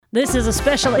This is a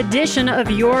special edition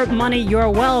of Your Money, Your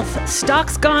Wealth.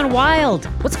 Stocks gone wild.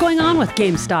 What's going on with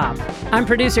GameStop? I'm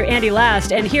producer Andy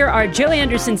Last, and here are Joe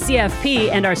Anderson, CFP,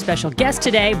 and our special guest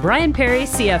today, Brian Perry,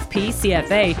 CFP,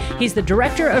 CFA. He's the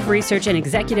Director of Research and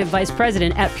Executive Vice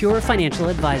President at Pure Financial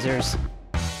Advisors.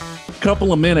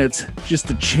 Couple of minutes just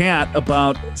to chat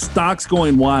about stocks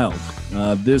going wild.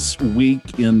 This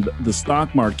week in the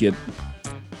stock market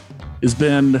has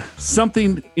been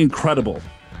something incredible.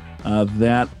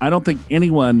 That I don't think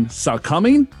anyone saw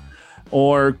coming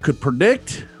or could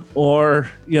predict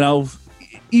or,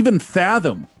 even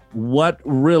fathom what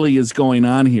really is going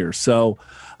on here. So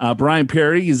Brian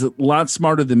Perry is a lot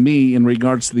smarter than me in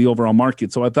regards to the overall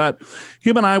market. So I thought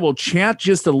him and I will chat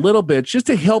just a little bit just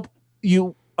to help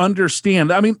you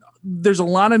understand. I mean, there's a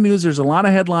lot of news, there's a lot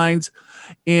of headlines,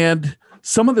 and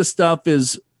some of the stuff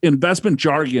is investment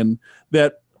jargon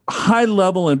that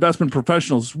high-level investment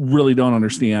professionals really don't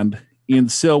understand.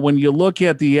 And so when you look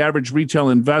at the average retail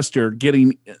investor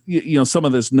getting, some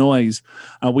of this noise,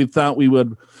 we thought we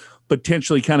would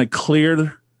potentially kind of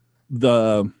clear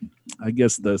the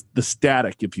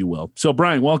static, if you will. So,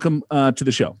 Brian, welcome to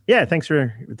the show. Yeah, thanks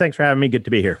for having me. Good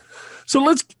to be here. So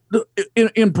let's,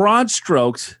 in broad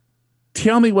strokes,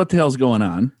 tell me what the hell's going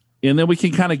on, and then we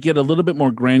can kind of get a little bit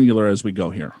more granular as we go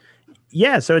here.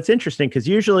 Yeah, so it's interesting because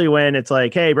usually when it's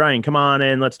like, hey, Brian, come on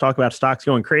in, let's talk about stocks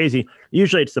going crazy,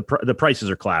 usually it's the prices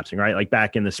are collapsing, right? Like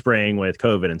back in the spring with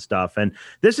COVID and stuff. And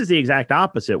this is the exact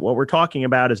opposite. What we're talking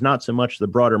about is not so much the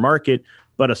broader market,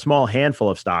 but a small handful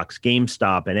of stocks.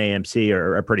 GameStop and AMC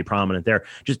are pretty prominent there,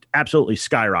 just absolutely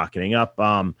skyrocketing up.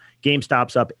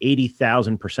 GameStop's up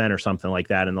 80,000% or something like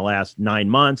that in the last 9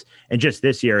 months. And just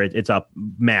this year, it's up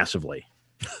massively.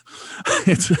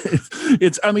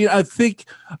 I mean, I think,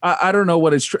 I don't know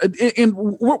what it's, and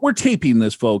we're taping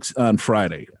this, folks, on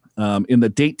Friday. And the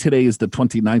date today is the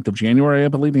 29th of January, I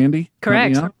believe, Andy?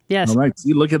 Correct. Yes. All right.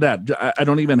 See, look at that. I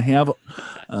don't even have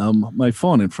my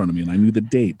phone in front of me, and I knew the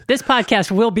date. This podcast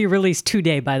will be released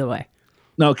today, by the way.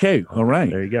 Okay. All right.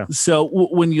 There you go. So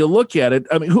when you look at it,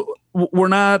 I mean, we're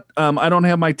not, I don't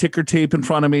have my ticker tape in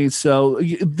front of me. So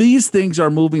these things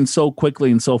are moving so quickly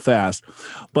and so fast.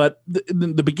 But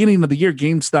the beginning of the year,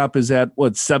 GameStop is at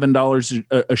what,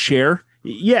 $7 a share?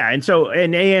 Yeah. And so,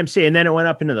 and AMC, and then it went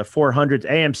up into the 400s.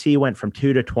 AMC went from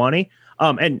 2 to 20.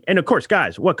 And of course,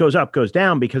 guys, what goes up goes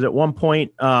down, because at one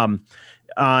point on,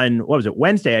 what was it,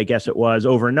 Wednesday, I guess it was,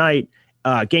 overnight,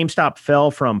 GameStop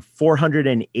fell from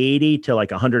 480 to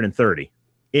like 130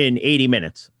 in 80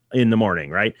 minutes in the morning,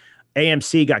 right?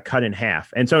 AMC got cut in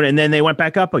half. And then they went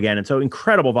back up again. And so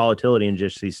incredible volatility in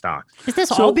just these stocks. Is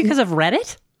this all because of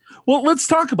Reddit? Well, let's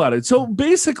talk about it. So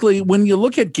basically, when you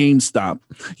look at GameStop,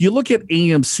 you look at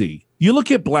AMC, you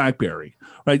look at BlackBerry,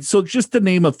 right? So just to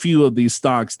name a few of these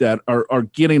stocks that are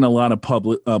getting a lot of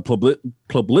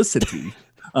publicity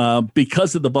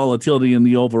because of the volatility and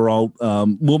the overall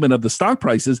movement of the stock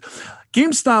prices.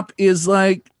 GameStop is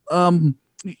like,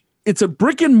 it's a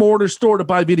brick and mortar store to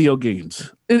buy video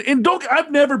games. And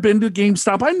I've never been to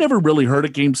GameStop. I never really heard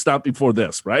of GameStop before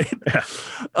this, right?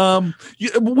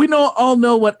 We all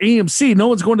know what AMC, no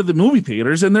one's going to the movie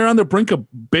theaters, and they're on the brink of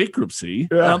bankruptcy.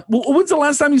 Yeah. When's the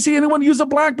last time you see anyone use a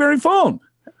BlackBerry phone?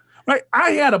 Right?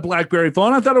 I had a BlackBerry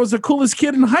phone. I thought I was the coolest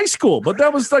kid in high school, but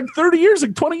that was like 20 years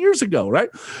ago, right?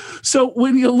 So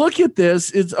when you look at this,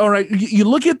 it's all right. You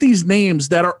look at these names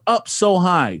that are up so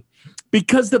high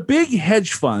because the big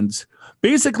hedge funds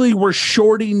basically were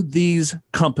shorting these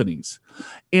companies.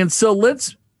 And so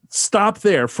let's stop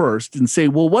there first and say,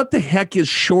 well, what the heck is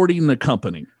shorting the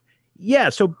company? Yeah.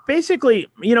 So basically,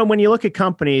 when you look at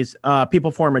companies,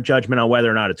 people form a judgment on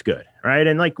whether or not it's good, right?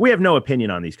 And like, we have no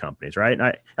opinion on these companies, right?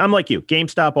 I'm like you.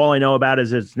 GameStop, all I know about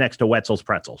is it's next to Wetzel's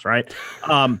Pretzels, right?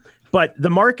 But the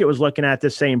market was looking at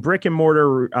this saying brick and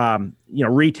mortar,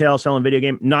 retail selling video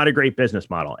game, not a great business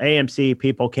model. AMC,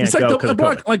 people can't go because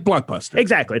like Blockbuster.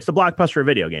 Exactly. It's the Blockbuster of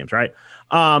video games, right?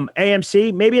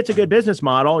 AMC, maybe it's a good business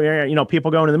model.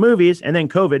 People going to the movies, and then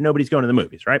COVID, nobody's going to the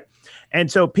movies, right?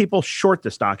 And so people short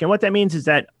the stock. And what that means is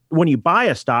that when you buy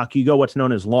a stock, you go what's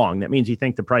known as long. That means you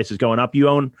think the price is going up. You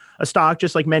own a stock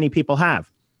just like many people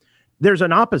have. There's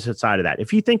an opposite side of that.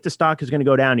 If you think the stock is going to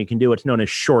go down, you can do what's known as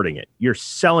shorting it. You're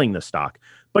selling the stock,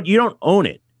 but you don't own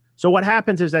it. So what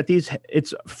happens is that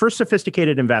it's for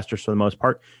sophisticated investors for the most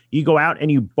part. You go out and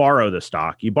you borrow the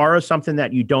stock. You borrow something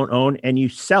that you don't own and you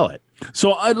sell it.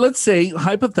 So let's say,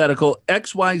 hypothetical,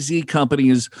 XYZ company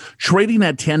is trading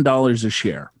at $10 a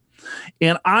share.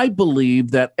 And I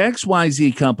believe that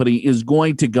XYZ company is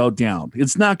going to go down.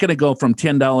 It's not going to go from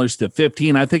 $10 to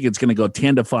 $15. I think it's going to go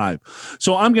 10 to 5.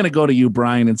 So I'm going to go to you,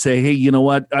 Brian, and say, hey, you know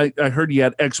what? I heard you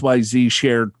had XYZ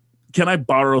share can I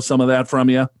borrow some of that from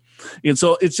you? And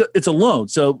so it's a loan.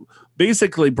 So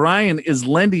basically, Brian is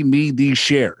lending me these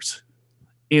shares.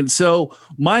 And so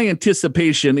my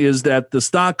anticipation is that the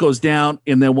stock goes down,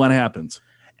 and then what happens?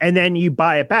 And then you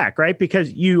buy it back, right?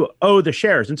 Because you owe the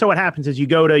shares. And so what happens is you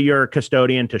go to your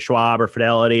custodian, to Schwab or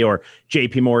Fidelity or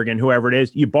JP Morgan, whoever it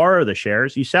is, you borrow the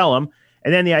shares, you sell them.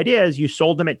 And then the idea is you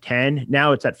sold them at 10,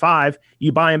 now it's at 5,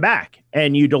 you buy them back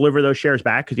and you deliver those shares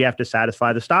back because you have to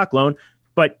satisfy the stock loan.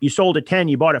 But you sold at 10,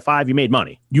 you bought at 5, you made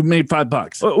money. You made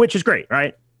 $5, which is great,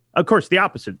 right? Of course, the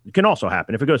opposite can also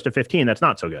happen. If it goes to 15, that's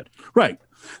not so good. Right.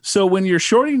 So when you're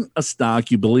shorting a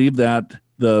stock, you believe that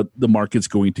the market's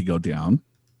going to go down.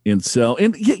 And so,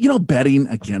 and betting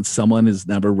against someone is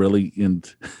never really in.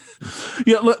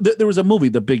 There was a movie,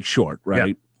 The Big Short, right?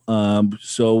 Yep.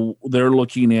 So they're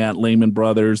looking at Lehman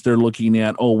Brothers. They're looking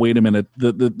at, oh, wait a minute,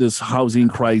 this housing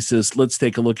crisis. Let's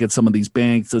take a look at some of these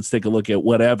banks. Let's take a look at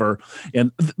whatever.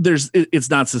 And it's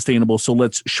not sustainable. So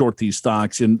let's short these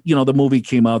stocks. And, the movie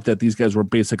came out that these guys were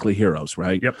basically heroes,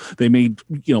 right? Yep. They made,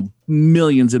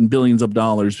 millions and billions of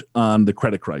dollars on the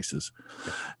credit crisis.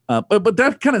 But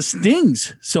that kind of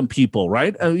stings some people,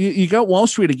 right? You got Wall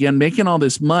Street again making all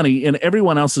this money and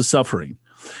everyone else is suffering.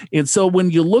 And so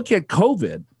when you look at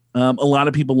COVID, a lot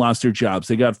of people lost their jobs.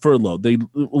 They got furloughed. They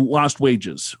lost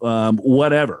wages,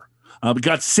 whatever.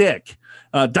 Got sick,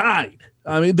 died.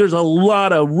 I mean, there's a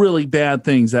lot of really bad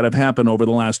things that have happened over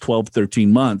the last 12,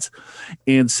 13 months.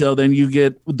 And so then you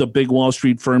get the big Wall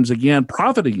Street firms again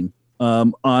profiting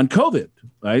on COVID,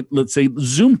 right? Let's say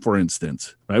Zoom, for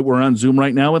instance, right? We're on Zoom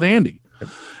right now with Andy.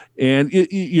 And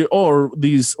or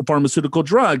these pharmaceutical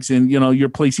drugs, and you're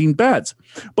placing bets.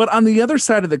 But on the other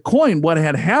side of the coin, what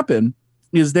had happened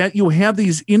is that you have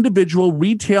these individual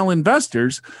retail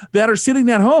investors that are sitting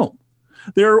at home.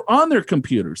 They're on their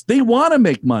computers. They want to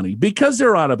make money because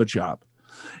they're out of a job.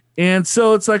 And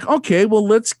so it's like, okay, well,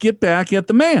 let's get back at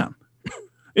the man,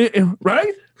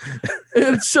 right?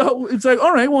 And so it's like,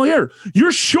 all right, well, here,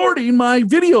 you're shorting my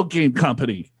video game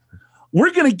company.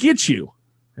 We're going to get you.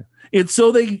 And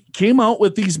so they came out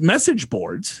with these message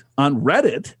boards on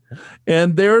Reddit,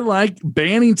 and they're like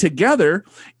banding together.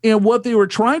 And what they were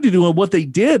trying to do, and what they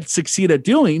did succeed at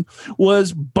doing,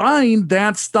 was buying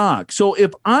that stock. So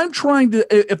if I'm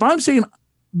saying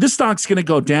this stock's going to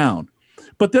go down,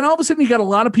 but then all of a sudden you got a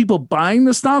lot of people buying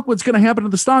the stock, what's going to happen to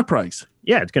the stock price?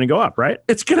 Yeah, it's going to go up, right?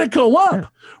 It's going to go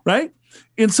up, right?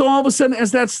 And so all of a sudden,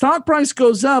 as that stock price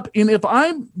goes up, and if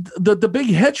I'm the big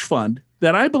hedge fund,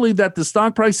 that I believe that the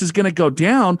stock price is going to go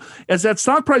down, as that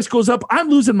stock price goes up, I'm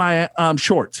losing my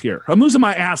shorts here. I'm losing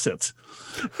my assets.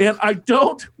 And I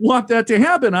don't want that to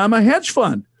happen. I'm a hedge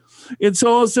fund. And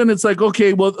so all of a sudden it's like,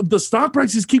 okay, well, the stock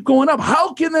prices keep going up.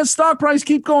 How can that stock price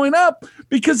keep going up?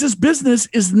 Because this business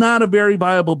is not a very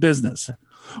viable business.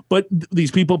 But these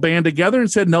people band together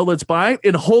and said, no, let's buy it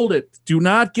and hold it. Do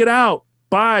not get out.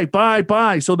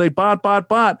 Buy. So they bought.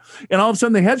 And all of a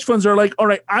sudden the hedge funds are like, all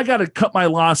right, I got to cut my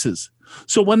losses.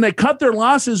 So when they cut their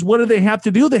losses, what do they have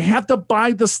to do? They have to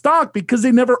buy the stock because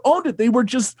they never owned it. They were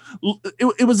just,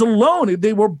 it was a loan.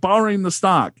 They were borrowing the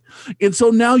stock. And so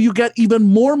now you get even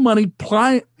more money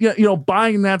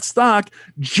buying that stock,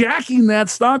 jacking that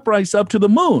stock price up to the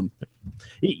moon.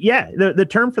 Yeah. The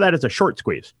term for that is a short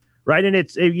squeeze, right?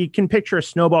 And you can picture a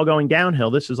snowball going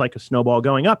downhill. This is like a snowball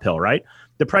going uphill, right?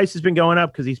 The price has been going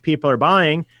up because these people are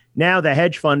buying. Now the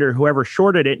hedge fund or whoever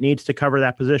shorted it needs to cover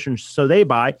that position, so they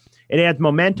buy. It adds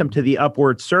momentum to the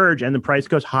upward surge, and the price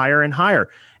goes higher and higher.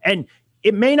 And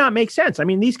it may not make sense. I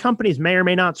mean, these companies may or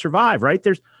may not survive, right?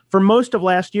 For most of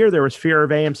last year, there was fear of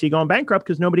AMC going bankrupt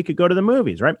because nobody could go to the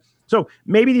movies, right? So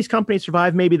maybe these companies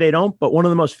survive, maybe they don't. But one of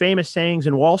the most famous sayings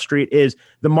in Wall Street is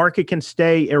the market can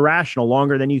stay irrational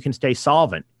longer than you can stay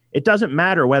solvent. It doesn't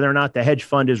matter whether or not the hedge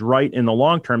fund is right in the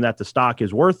long term that the stock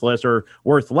is worthless or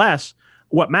worth less.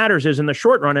 What matters is in the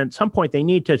short run, at some point, they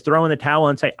need to throw in the towel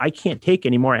and say, I can't take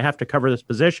anymore. I have to cover this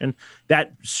position.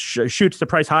 That shoots the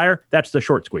price higher. That's the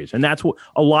short squeeze. And that's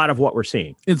a lot of what we're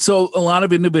seeing. And so a lot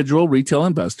of individual retail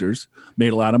investors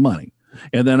made a lot of money.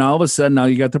 And then all of a sudden, now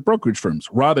you got the brokerage firms,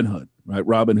 Robinhood, right?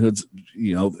 Robinhood's,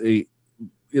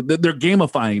 they're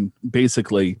gamifying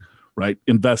basically, right?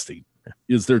 Investing.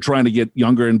 Is they're trying to get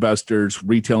younger investors,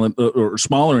 retail or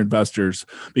smaller investors,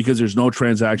 because there's no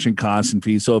transaction costs and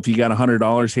fees. So if you got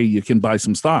 $100, hey, you can buy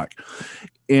some stock.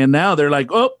 And now they're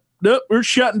like, oh, nope, we're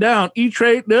shutting down.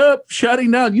 E-Trade, nope, shutting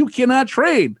down. You cannot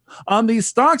trade on these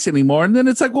stocks anymore. And then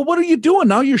it's like, well, what are you doing?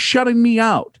 Now you're shutting me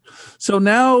out. So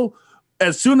now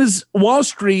as soon as Wall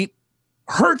Street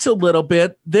hurts a little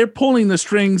bit, they're pulling the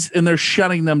strings and they're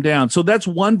shutting them down. So that's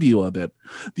one view of it.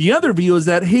 The other view is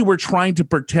that, hey, we're trying to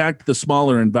protect the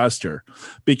smaller investor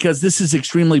because this is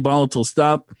extremely volatile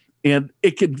stuff. And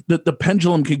it could, the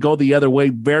pendulum could go the other way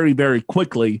very, very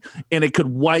quickly, and it could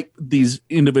wipe these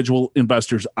individual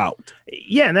investors out.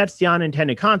 Yeah, and that's the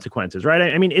unintended consequences, right?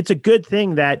 I mean, it's a good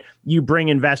thing that you bring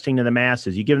investing to the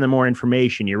masses. You give them more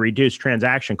information. You reduce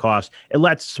transaction costs. It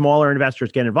lets smaller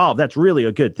investors get involved. That's really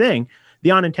a good thing. The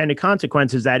unintended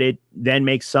consequence is that it then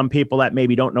makes some people that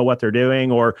maybe don't know what they're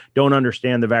doing or don't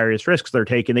understand the various risks they're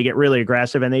taking. They get really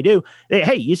aggressive, and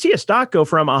hey, you see a stock go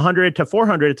from 100 to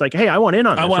 400. It's like, hey, I want in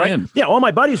on this. I want in. Yeah, all my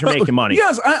buddies are making money.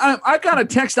 Yes, I got a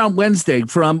text on Wednesday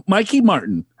from Mikey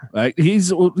Martin. Right, he's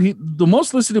the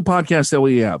most listened to podcast that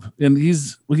we have, and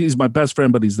he's my best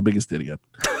friend, but he's the biggest idiot.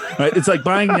 Right, it's like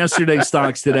buying yesterday's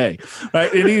stocks today.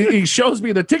 Right, and he shows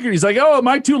me the ticker. He's like, "Oh, am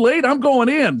I too late? I'm going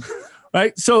in."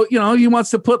 Right. So, he wants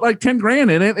to put like 10 grand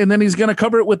in it, and then he's going to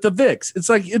cover it with the VIX. It's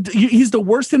like he's the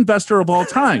worst investor of all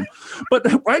time. But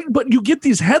you get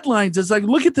these headlines. It's like,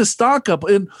 look at this stock up,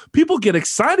 and people get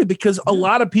excited because a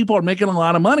lot of people are making a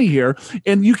lot of money here.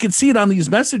 And you can see it on these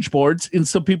message boards. And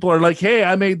some people are like, hey,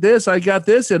 I made this, I got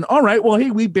this. And all right, well,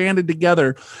 hey, we banded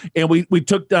together and we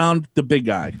took down the big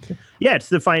guy. Yeah,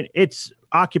 it's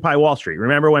Occupy Wall Street.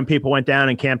 Remember when people went down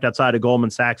and camped outside of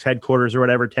Goldman Sachs headquarters or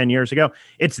whatever 10 years ago?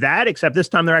 It's that, except this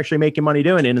time they're actually making money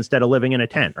doing it instead of living in a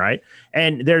tent, right?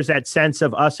 And there's that sense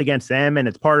of us against them. And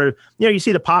it's part of, you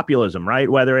see the populism, right?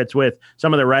 Whether it's with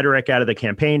some of the rhetoric out of the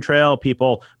campaign trail,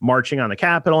 people marching on the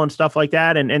Capitol and stuff like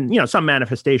that. And some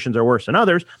manifestations are worse than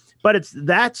others. But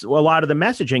that's a lot of the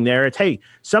messaging there. It's, hey,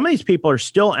 some of these people are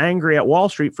still angry at Wall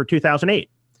Street for 2008.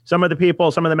 Some of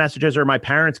the messages are my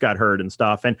parents got hurt and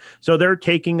stuff. And so they're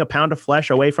taking a pound of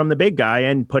flesh away from the big guy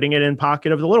and putting it in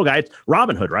pocket of the little guy. It's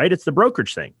Robinhood, right? It's the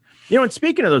brokerage thing. And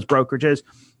speaking of those brokerages,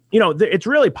 it's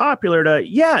really popular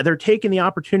they're taking the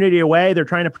opportunity away. They're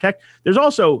trying to protect. There's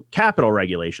also capital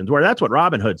regulations where that's what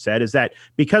Robinhood said, is that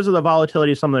because of the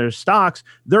volatility of some of their stocks,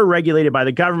 they're regulated by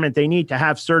the government. They need to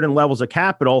have certain levels of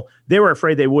capital. They were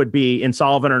afraid they would be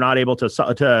insolvent or not able to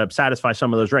satisfy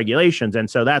some of those regulations. And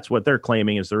so that's what they're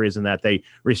claiming is the reason that they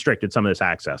restricted some of this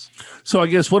access. So I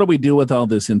guess what do we do with all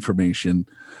this information?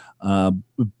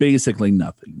 Basically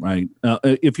nothing, right?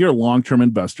 If you're a long-term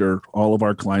investor, all of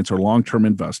our clients are long-term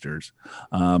investors.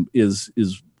 Is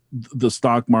the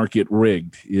stock market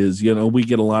rigged? We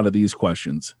get a lot of these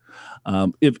questions.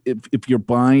 If you're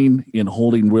buying and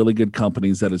holding really good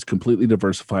companies that is completely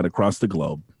diversified across the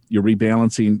globe, you're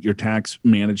rebalancing your tax,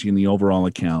 managing the overall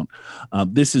account.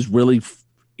 This is really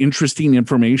interesting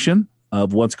information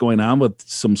of what's going on with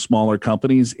some smaller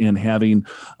companies and having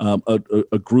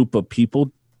a group of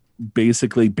people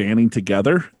basically banding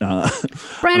together.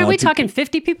 Brian, are we talking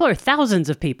 50 people or thousands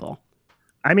of people?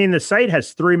 I mean, the site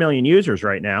has 3 million users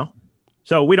right now.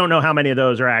 So we don't know how many of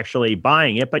those are actually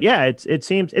buying it. But yeah, it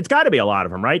seems it's got to be a lot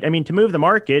of them, right? I mean, to move the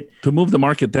market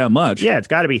that much. Yeah, it's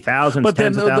got to be thousands, but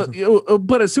tens of thousands.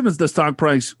 But as soon as the stock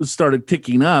price started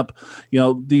ticking up,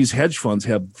 these hedge funds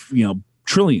have,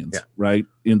 trillions, right?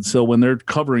 And so when they're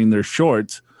covering their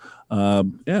shorts,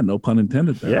 no pun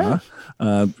intended there,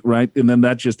 huh? Right. And then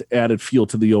that just added fuel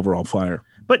to the overall fire.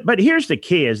 But here's the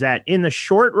key is that in the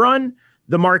short run,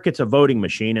 the market's a voting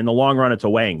machine. In the long run, it's a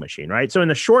weighing machine, right? So in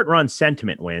the short run,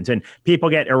 sentiment wins and people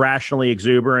get irrationally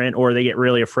exuberant or they get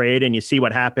really afraid. And you see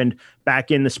what happened back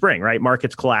in the spring, right?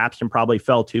 Markets collapsed and probably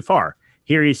fell too far.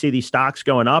 Here you see these stocks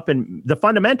going up and the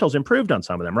fundamentals improved on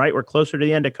some of them, right? We're closer to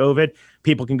the end of COVID.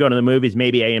 People can go to the movies.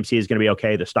 Maybe AMC is going to be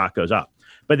okay. The stock goes up.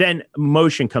 But then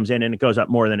motion comes in and it goes up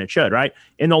more than it should, right?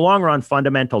 In the long run,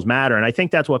 fundamentals matter. And I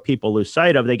think that's what people lose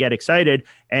sight of. They get excited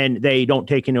and they don't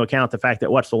take into account the fact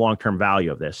that what's the long-term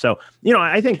value of this. So,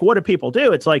 I think what do people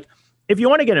do? It's like, if you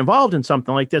want to get involved in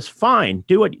something like this, fine,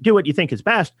 do what you think is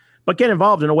best, but get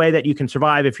involved in a way that you can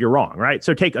survive if you're wrong, right?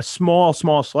 So take a small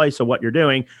slice of what you're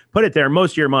doing, put it there,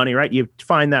 most of your money, right? You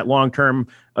find that long-term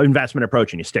investment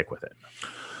approach and you stick with it.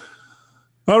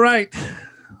 All right.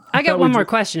 I got one more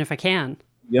question if I can.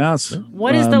 Yes.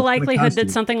 What is the likelihood that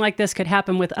something like this could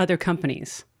happen with other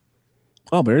companies?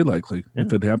 Oh, very likely. Yeah.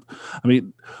 If it happened, I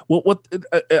mean,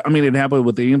 it happened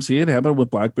with AMC. It happened with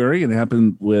BlackBerry. It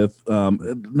happened with.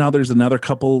 Now there's another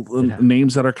couple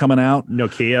names that are coming out.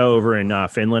 Nokia over in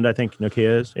Finland, I think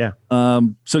Nokia is. Yeah.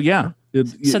 So yeah.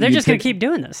 So they're just going to keep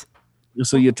doing this.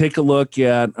 So you take a look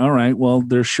at, all right, well,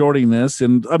 they're shorting this.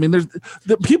 And I mean,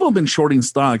 people have been shorting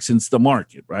stocks since the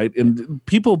market, right? And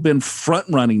people have been front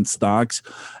running stocks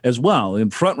as well.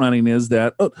 And front running is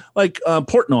that,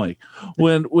 Portnoy,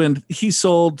 when he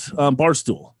sold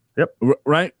Barstool, yep,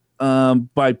 right,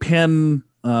 by Penn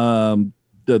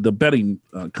the betting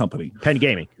company. Penn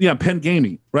Gaming. Yeah, Penn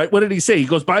Gaming, right? What did he say? He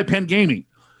goes, buy Penn Gaming.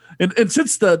 And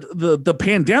since the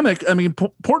pandemic, I mean,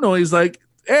 Portnoy is like,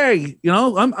 hey, you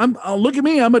know, I'm look at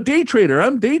me, I'm a day trader,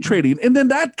 I'm day trading. And then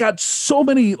that got so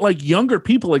many like younger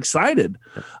people excited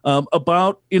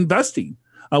about investing.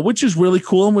 Which is really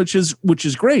cool and which is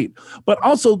great. But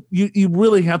also you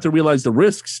really have to realize the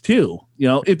risks too. You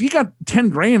know, if you got 10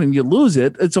 grand and you lose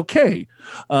it, it's okay.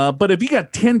 But if you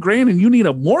got 10 grand and you need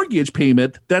a mortgage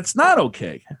payment, that's not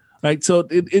okay. Right. So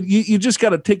you just got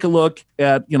to take a look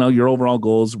at, you know, your overall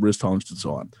goals, risk tolerance, and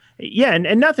so on. Yeah.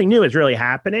 And nothing new is really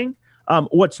happening.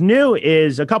 What's new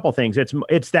is a couple things.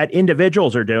 It's that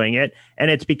individuals are doing it,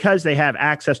 and it's because they have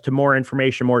access to more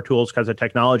information, more tools because of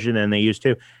technology than they used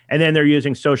to. And then they're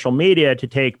using social media to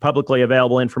take publicly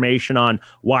available information on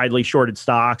widely shorted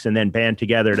stocks and then band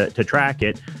together to track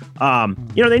it.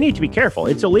 You know, they need to be careful.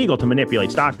 It's illegal to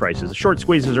manipulate stock prices. The short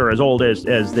squeezes are as old as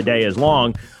the day is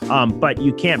long, but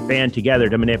you can't band together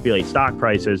to manipulate stock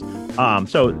prices.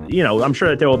 So, you know, I'm sure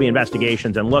that there will be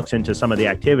investigations and looks into some of the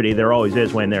activity. There always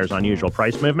is when there's unusual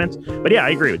price movements. But yeah,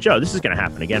 I agree with Joe. This is going to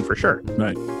happen again for sure.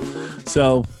 Right.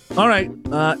 So, all right.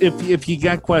 If you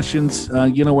got questions,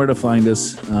 you know where to find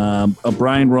us.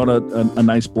 Brian wrote a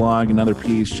nice blog, another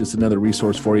piece, just another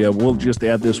resource for you. We'll just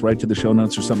add this right to the show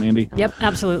notes or something, Andy. Yep,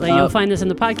 absolutely. You'll find this in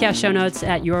the podcast show notes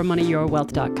at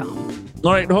yourmoneyyourwealth.com.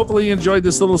 All right. Hopefully you enjoyed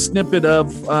this little snippet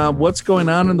of what's going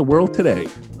on in the world today.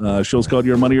 Show's called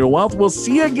Your Money, Your Wealth. We'll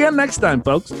see you again next time,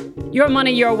 folks. Your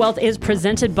Money, Your Wealth is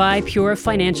presented by Pure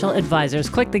Financial Advisors.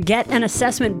 Click the Get an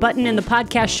Assessment button in the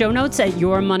podcast show notes at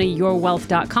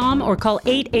yourmoneyyourwealth.com or call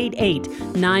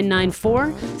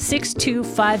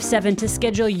 888-994-6257 to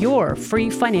schedule your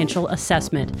free financial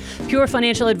assessment. Pure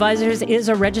Financial Advisors is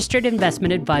a registered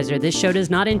investment advisor. This show does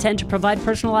not intend to provide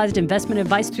personalized investment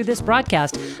advice through this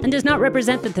broadcast and does not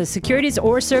represent that the securities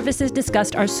or services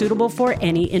discussed are suitable for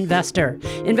any investor.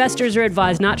 Investors are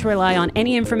advised not to rely on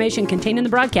any information contained in the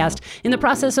broadcast in the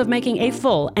process of making a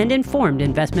full and informed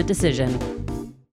investment decision.